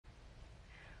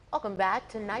Welcome back.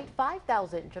 Tonight,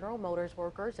 5,000 General Motors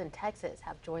workers in Texas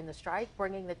have joined the strike,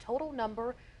 bringing the total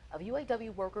number of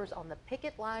UAW workers on the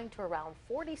picket line to around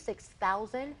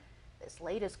 46,000. This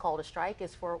latest call to strike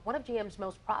is for one of GM's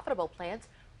most profitable plants,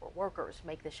 where workers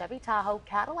make the Chevy Tahoe,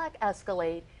 Cadillac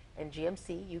Escalade, and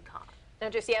GMC Yukon. Now,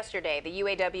 just yesterday, the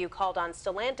UAW called on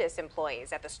Stellantis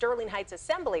employees at the Sterling Heights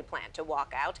assembly plant to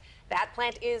walk out. That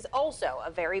plant is also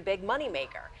a very big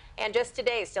moneymaker. And just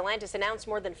today, Stellantis announced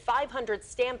more than 500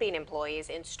 stamping employees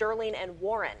in Sterling and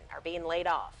Warren are being laid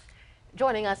off.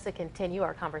 Joining us to continue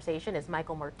our conversation is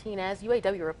Michael Martinez,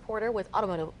 UAW reporter with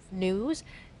Automotive News.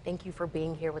 Thank you for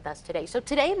being here with us today. So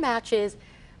today matches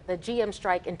the GM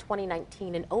strike in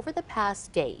 2019, and over the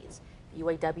past days, the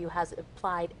UAW has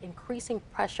applied increasing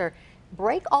pressure.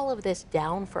 Break all of this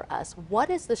down for us. What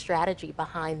is the strategy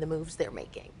behind the moves they're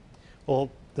making?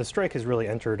 Well, the strike has really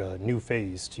entered a new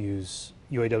phase, to use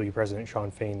UAW President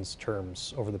Shawn Fain's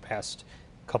terms, over the past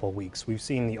couple of weeks. We've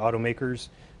seen the automakers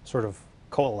sort of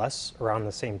coalesce around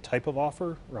the same type of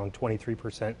offer, around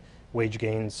 23% wage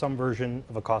gain, some version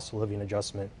of a cost of living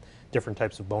adjustment, different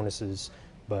types of bonuses.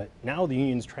 But now the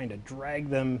union's trying to drag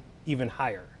them even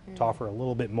higher to offer a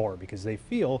little bit more, because they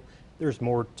feel there's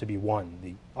more to be won.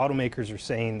 The automakers are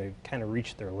saying they've kind of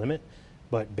reached their limit,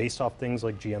 but based off things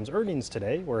like GM's earnings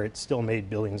today, where it still made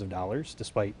billions of dollars,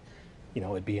 despite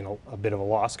it being a bit of a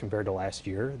loss compared to last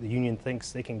year, the union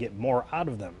thinks they can get more out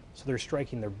of them. So they're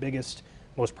striking their biggest,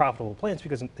 most profitable plants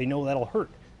because they know that'll hurt.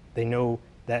 They know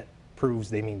that proves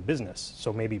they mean business.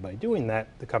 So maybe by doing that,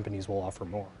 the companies will offer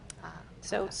more.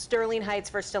 So Sterling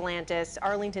Heights for Stellantis,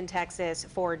 Arlington, Texas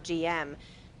for GM.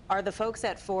 Are the folks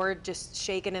at Ford just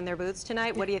shaking in their boots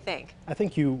tonight? What do you think? I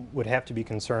think you would have to be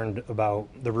concerned about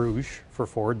the Rouge for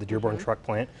Ford, the Dearborn truck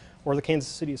plant, or the Kansas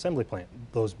City assembly plant.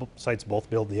 Those sites both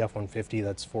build the F-150.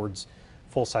 That's Ford's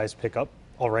full-size pickup.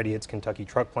 Already its Kentucky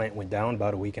truck plant went down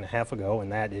about a week and a half ago,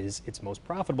 and that is its most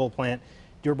profitable plant.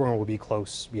 Dearborn will be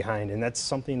close behind, and that's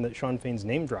something that Shawn Fain's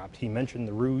name dropped. He mentioned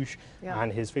the Rouge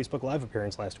on his Facebook Live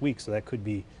appearance last week, so that could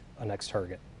be a next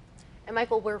target. And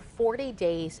Michael, we're 40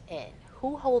 days in.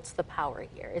 Who holds the power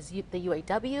here? Is the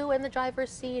UAW in the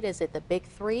driver's seat? Is it the big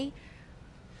three?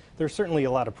 There's certainly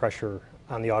a lot of pressure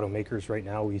on the automakers right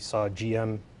now. We saw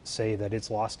GM say that it's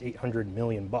lost $800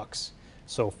 million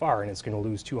so far, and it's going to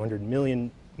lose $200 million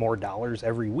more dollars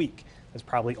every week. That's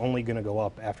probably only going to go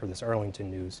up after this Arlington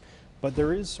news. But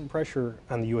there is some pressure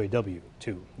on the UAW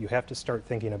too. You have to start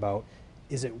thinking about,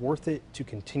 is it worth it to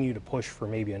continue to push for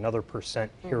maybe another %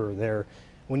 here or there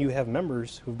when you have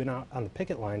members who've been out on the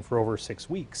picket line for over 6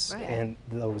 weeks, and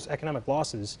those economic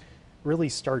losses really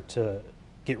start to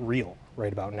get real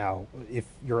right about now. If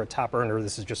you're a top earner,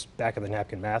 this is just back of the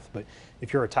napkin math, but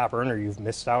if you're a top earner, you've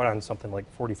missed out on something like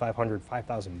 $4,500,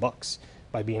 $5,000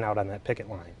 by being out on that picket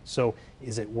line. So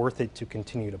is it worth it to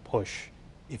continue to push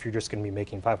if you're just going to be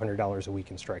making $500 a week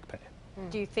in strike pay?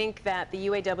 Do you think that the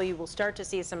UAW will start to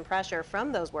see some pressure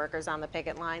from those workers on the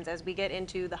picket lines as we get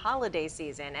into the holiday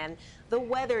season and the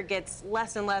weather gets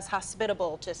less and less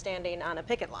hospitable to standing on a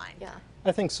picket line? Yeah.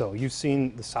 I think so. You've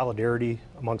seen the solidarity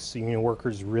amongst the union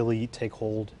workers really take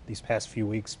hold these past few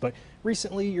weeks, but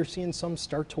recently you're seeing some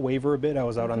start to waver a bit. I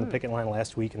was out on the picket line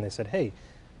last week and they said, hey,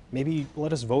 maybe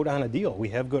let us vote on a deal. We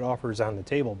have good offers on the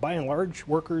table. By and large,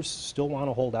 workers still want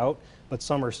to hold out, but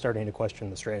some are starting to question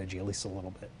the strategy, at least a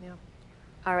little bit. Yeah.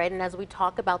 All right, and as we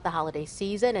talk about the holiday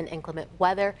season and inclement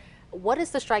weather, what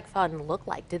does the strike fund look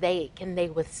like? Can they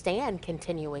withstand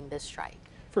continuing this strike?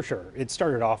 For sure. It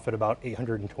started off at about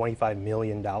 $825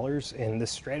 million, and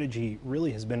this strategy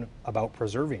really has been about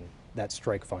preserving that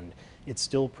strike fund. It's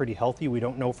still pretty healthy. We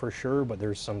don't know for sure, but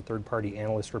there's some third-party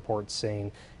analyst reports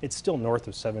saying it's still north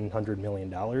of $700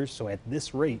 million. So at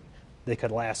this rate, they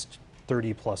could last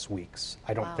 30-plus weeks.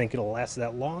 I don't think it'll last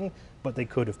that long, but they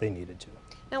could if they needed to.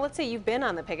 Now, let's say you've been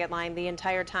on the picket line the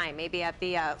entire time, maybe at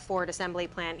the Ford assembly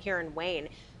plant here in Wayne.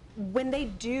 When they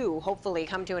do hopefully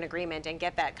come to an agreement and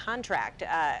get that contract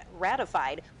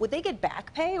ratified, would they get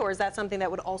back pay, or is that something that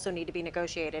would also need to be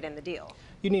negotiated in the deal?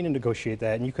 You need to negotiate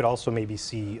that, and you could also maybe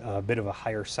see a bit of a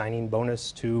higher signing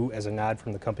bonus too, as a nod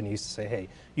from the companies to say, hey,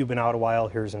 you've been out a while,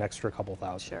 here's an extra couple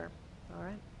thousand. Sure. All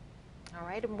right. All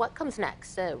right, and what comes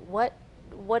next? What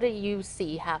do you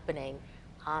see happening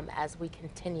as we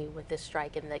continue with this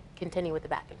strike and continue with the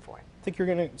back and forth? I think you're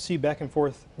going to see back and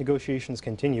forth negotiations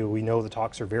continue. We know the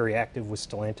talks are very active with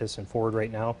Stellantis and Ford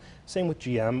right now. Same with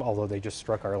GM, although they just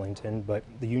struck Arlington, but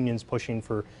the union's pushing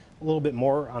for a little bit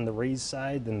more on the raise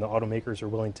side than the automakers are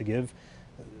willing to give.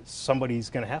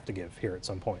 Somebody's going to have to give here at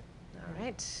some point. All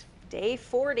right. Day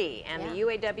 40, and the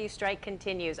UAW strike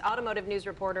continues. Automotive News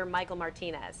reporter Michael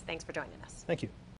Martinez, thanks for joining us. Thank you.